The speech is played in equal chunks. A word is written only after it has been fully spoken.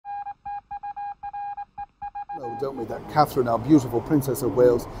know, don't we, that Catherine, our beautiful Princess of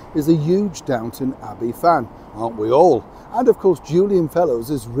Wales, is a huge Downton Abbey fan, aren't we all? And of course, Julian Fellowes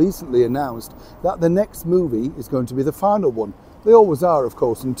has recently announced that the next movie is going to be the final one. They always are, of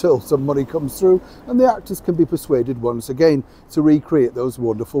course, until some money comes through and the actors can be persuaded once again to recreate those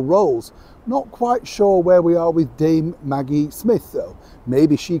wonderful roles. Not quite sure where we are with Dame Maggie Smith, though.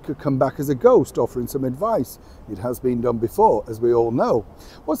 Maybe she could come back as a ghost, offering some advice. It has been done before, as we all know.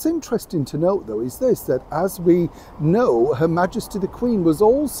 What's interesting to note, though, is this, that as we know, Her Majesty the Queen was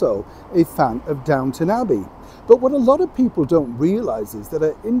also a fan of Downton Abbey. But what a lot of people don't realise is that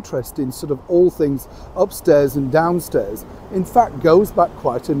her interest in sort of all things upstairs and downstairs, in fact, goes back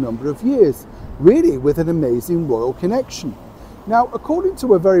quite a number of years, really with an amazing royal connection. Now, according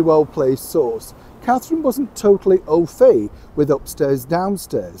to a very well-placed source, Catherine wasn't totally au fait with Upstairs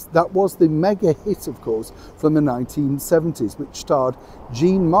Downstairs. That was the mega hit, of course, from the 1970s, which starred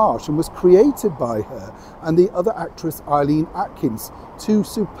Jean Marsh and was created by her and the other actress Eileen Atkins, two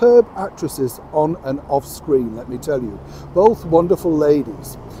superb actresses on and off screen, let me tell you. Both wonderful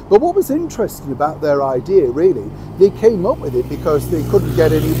ladies. But what was interesting about their idea, really, they came up with it because they couldn't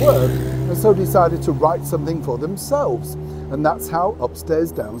get any work and so decided to write something for themselves. And that's how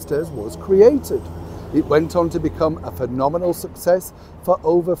Upstairs Downstairs was created. It went on to become a phenomenal success for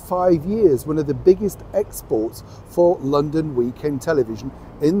over 5 years, one of the biggest exports for London weekend television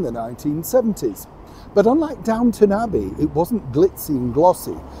in the 1970s. But unlike Downton Abbey, it wasn't glitzy and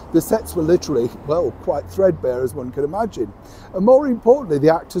glossy. The sets were literally, well, quite threadbare, as one can imagine. And more importantly,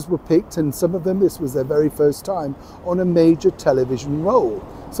 the actors were picked, and some of them, this was their very first time on a major television role.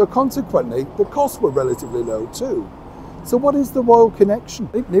 So consequently, the costs were relatively low too. So what is the royal connection?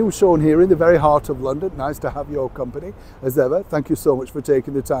 Neil Sean here in the very heart of London. Nice to have your company as ever. Thank you so much for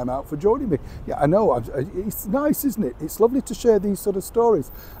taking the time out for joining me. Yeah, I know, it's nice, isn't it? It's lovely to share these sort of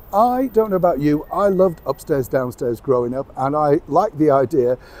stories. I don't know about you, I loved Upstairs Downstairs growing up, and I liked the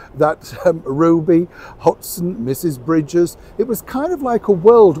idea that Ruby, Hudson, Mrs. Bridges, it was kind of like a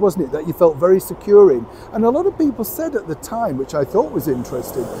world, wasn't it, that you felt very secure in. And a lot of people said at the time, which I thought was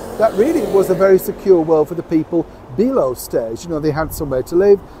interesting, that really it was a very secure world for the people below stairs. You know, they had somewhere to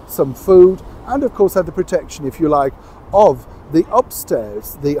live, some food, and of course had the protection, if you like, of the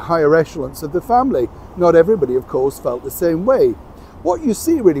upstairs, the higher echelons of the family. Not everybody, of course, felt the same way. What you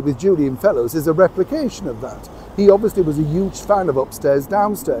see really with Julian Fellowes is a replication of that. He obviously was a huge fan of Upstairs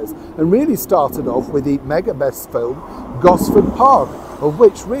Downstairs and really started off with the mega best film Gosford Park, of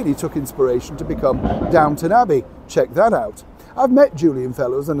which really took inspiration to become Downton Abbey. Check that out. I've met Julian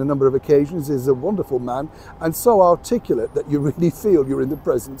Fellowes on a number of occasions. He's a wonderful man and so articulate that you really feel you're in the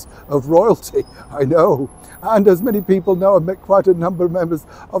presence of royalty. I know. And as many people know, I've met quite a number of members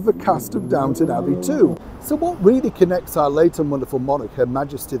of the cast of Downton Abbey too. So what really connects our late and wonderful monarch, Her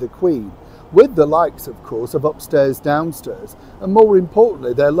Majesty the Queen, with the likes, of course, of Upstairs Downstairs, and more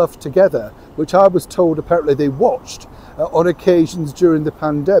importantly, their love together, which I was told apparently they watched on occasions during the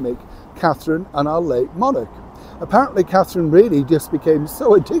pandemic, Catherine and our late monarch. Apparently Catherine really just became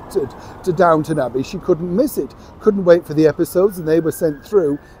so addicted to Downton Abbey she couldn't miss it, couldn't wait for the episodes, and they were sent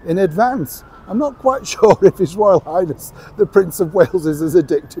through in advance. I'm not quite sure if His Royal Highness the Prince of Wales is as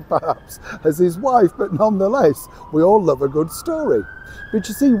addicted perhaps as his wife, but nonetheless we all love a good story. But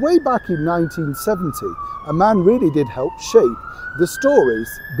you see, way back in 1970 a man really did help shape the stories,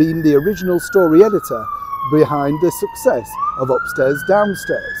 being the original story editor behind the success of Upstairs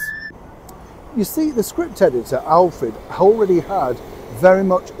Downstairs. You see, the script editor, Alfred, already had very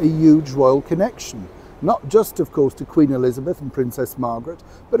much a huge royal connection. Not just, of course, to Queen Elizabeth and Princess Margaret,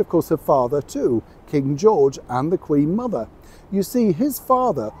 but of course her father too, King George and the Queen Mother. You see, his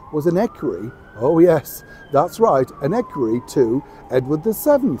father was an equerry, oh yes, that's right, an equerry to Edward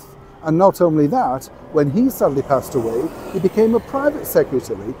VII. And not only that, when he sadly passed away, he became a private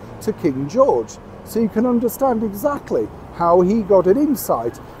secretary to King George. So you can understand exactly how he got an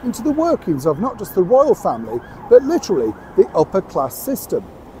insight into the workings of not just the royal family, but literally the upper class system.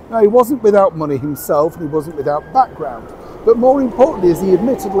 Now, he wasn't without money himself, and he wasn't without background, but more importantly, as he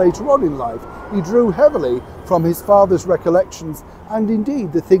admitted later on in life, he drew heavily from his father's recollections and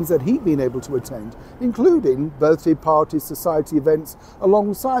indeed the things that he'd been able to attend, including birthday parties, society events,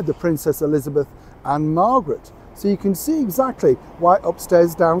 alongside the Princess Elizabeth and Margaret. So you can see exactly why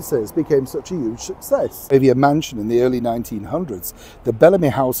Upstairs Downstairs became such a huge success. Maybe a mansion in the early 1900s, the Bellamy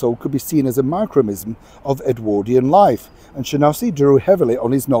household could be seen as a microcosm of Edwardian life, and Shaughnessy drew heavily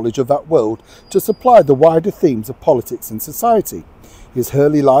on his knowledge of that world to supply the wider themes of politics and society. His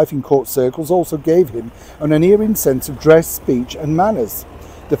early life in court circles also gave him an unerring sense of dress, speech and manners.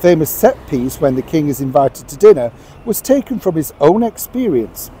 The famous set piece when the king is invited to dinner was taken from his own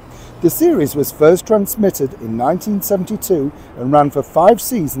experience. The series was first transmitted in 1972 and ran for 5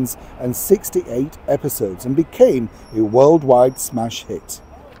 seasons and 68 episodes and became a worldwide smash hit.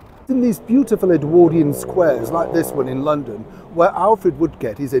 In these beautiful Edwardian squares like this one in London, where Alfred would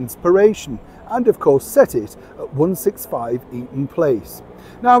get his inspiration, and of course set it at 165 Eaton Place.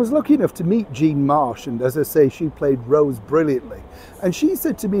 Now I was lucky enough to meet Jean Marsh, and as I say, she played Rose brilliantly, and she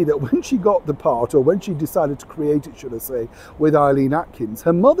said to me that when she got the part, or when she decided to create it, should I say, with Eileen Atkins,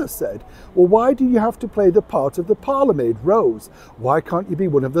 her mother said, well, why do you have to play the part of the parlourmaid Rose? Why can't you be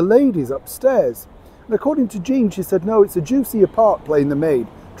one of the ladies upstairs? And according to Jean, she said, no, it's a juicier part playing the maid.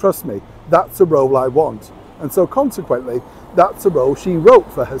 Trust me, that's a role I want. And so consequently, that's a role she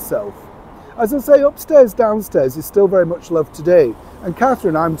wrote for herself. As I say, Upstairs, Downstairs is still very much loved today, and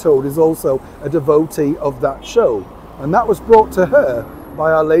Catherine, I'm told, is also a devotee of that show, and that was brought to her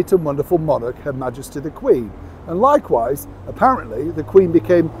by our late and wonderful monarch, Her Majesty the Queen. And likewise, apparently, the Queen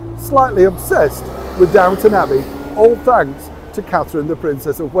became slightly obsessed with Downton Abbey, all thanks to Catherine, the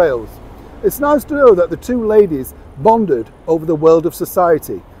Princess of Wales. It's nice to know that the two ladies bonded over the world of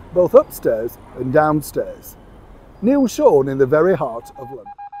society, both upstairs and downstairs. Neil Sean in the very heart of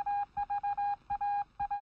London.